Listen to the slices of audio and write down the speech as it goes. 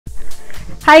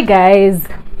Hi guys,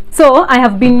 so I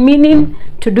have been meaning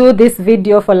to do this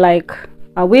video for like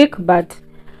a week, but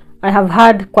I have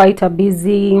had quite a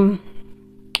busy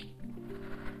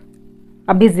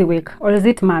week, or is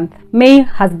it month? May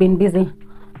has been busy.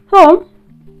 So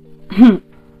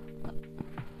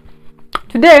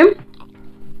today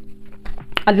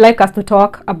I'd like us to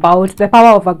talk about the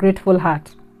power of a grateful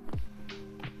heart.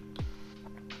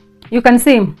 You can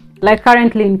see, like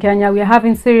currently in Kenya, we are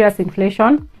having serious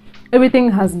inflation.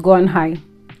 Everything has gone high.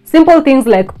 Simple things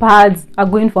like pads are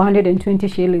going for 120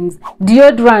 shillings.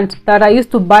 Deodorant that I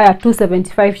used to buy at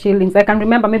 275 shillings, I can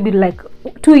remember maybe like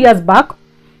 2 years back,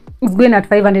 it's going at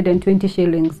 520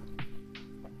 shillings.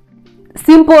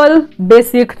 Simple,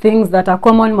 basic things that a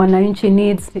common mwananchi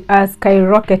needs are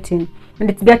skyrocketing, and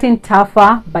it's getting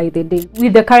tougher by the day.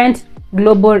 With the current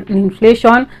global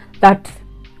inflation that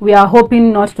we are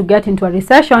hoping not to get into a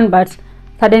recession, but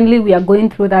suddenly we are going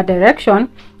through that direction,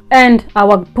 and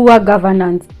our poor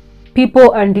governance,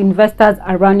 people and investors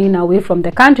are running away from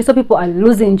the country, so people are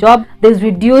losing jobs. There's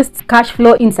reduced cash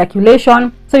flow in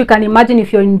circulation. So you can imagine,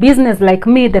 if you're in business like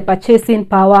me, the purchasing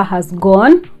power has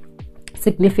gone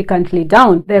significantly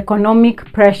down. The economic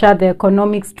pressure, the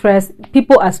economic stress,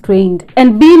 people are strained.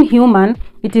 And being human,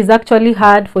 it is actually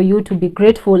hard for you to be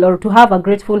grateful or to have a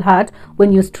grateful heart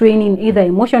when you're straining, either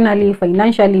emotionally,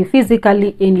 financially,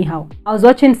 physically, anyhow. I was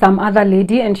watching some other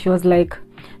lady and she was like,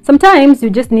 sometimes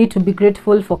you just need to be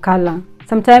grateful for color.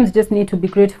 Sometimes you just need to be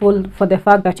grateful for the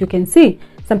fact that you can see.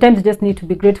 Sometimes you just need to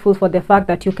be grateful for the fact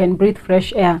that you can breathe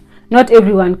fresh air. Not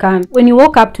everyone can. When you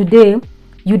woke up today,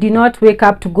 you did not wake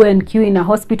up to go and queue in a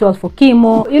hospital for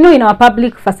chemo. You know, in our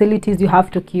public facilities, you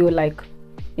have to queue, like,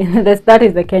 that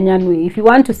is the Kenyan way. If you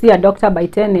want to see a doctor by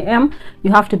 10 a.m.,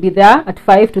 you have to be there at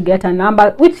 5 to get a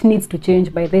number, which needs to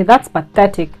change by then. That's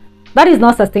pathetic. That is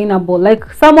not sustainable.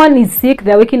 Like, someone is sick,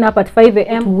 they're waking up at 5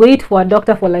 a.m. to wait for a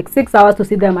doctor for like 6 hours to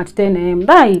see them at 10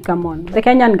 a.m. Come on. The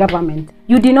Kenyan government.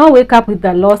 You did not wake up with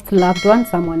the lost loved one,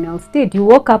 someone else did. You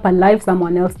woke up alive,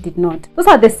 someone else did not. Those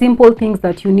are the simple things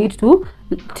that you need to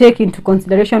take into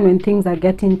consideration when things are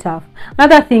getting tough.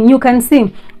 Another thing you can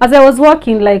see, as I was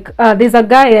walking, like there's a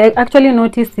guy I actually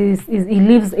noticed he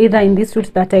lives either in this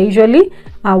route that I usually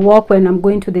walk when I'm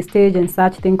going to the stage and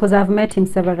such thing, because I've met him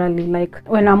severally. Like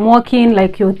when I'm walking,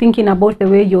 like you're thinking about the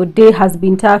way your day has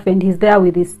been tough, and he's there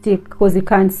with his stick because he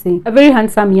can't see. A very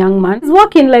handsome young man. He's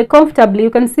walking like comfortably. You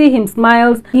can see him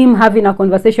smiles, him having a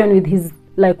conversation with his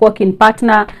like walking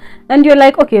partner, and you're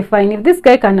like, okay, fine, if this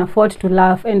guy can afford to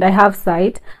laugh and I have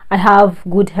sight, I have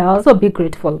good health, so be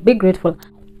grateful, be grateful.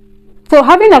 So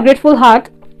having a grateful heart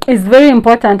is very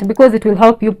important because it will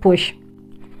help you push.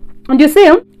 And you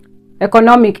see,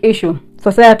 economic issue,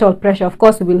 societal pressure, of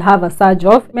course, we will have a surge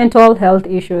of mental health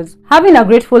issues. Having a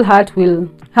grateful heart will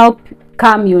help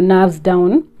calm your nerves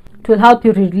down. It will help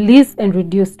you release and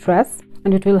reduce stress,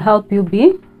 and it will help you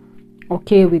be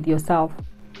okay with yourself.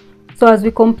 So as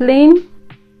we complain,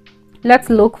 let's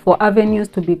look for avenues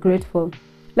to be grateful.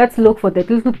 Let's look for the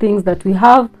little things that we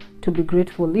have to be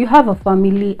grateful. You have a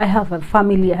family, I have a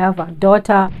family, I have a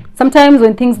daughter. Sometimes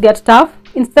when things get tough,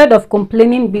 instead of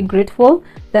complaining, be grateful,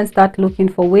 then start looking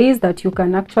for ways that you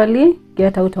can actually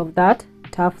get out of that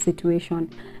tough situation.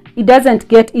 It doesn't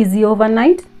get easy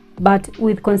overnight, but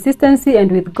with consistency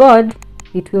and with God,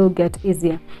 it will get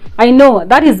easier. I know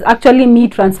that is actually me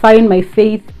transferring my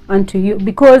faith unto you,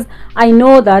 because I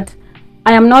know that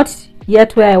I am not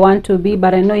yet where I want to be,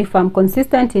 but I know if I'm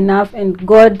consistent enough and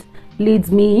God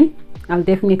leads me, I'll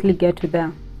definitely get to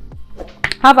there.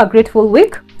 Have a grateful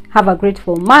week, have a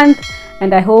grateful month,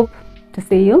 and I hope to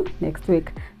see you next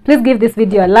week. Please give this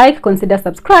video a like, consider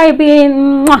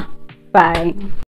subscribing. Bye.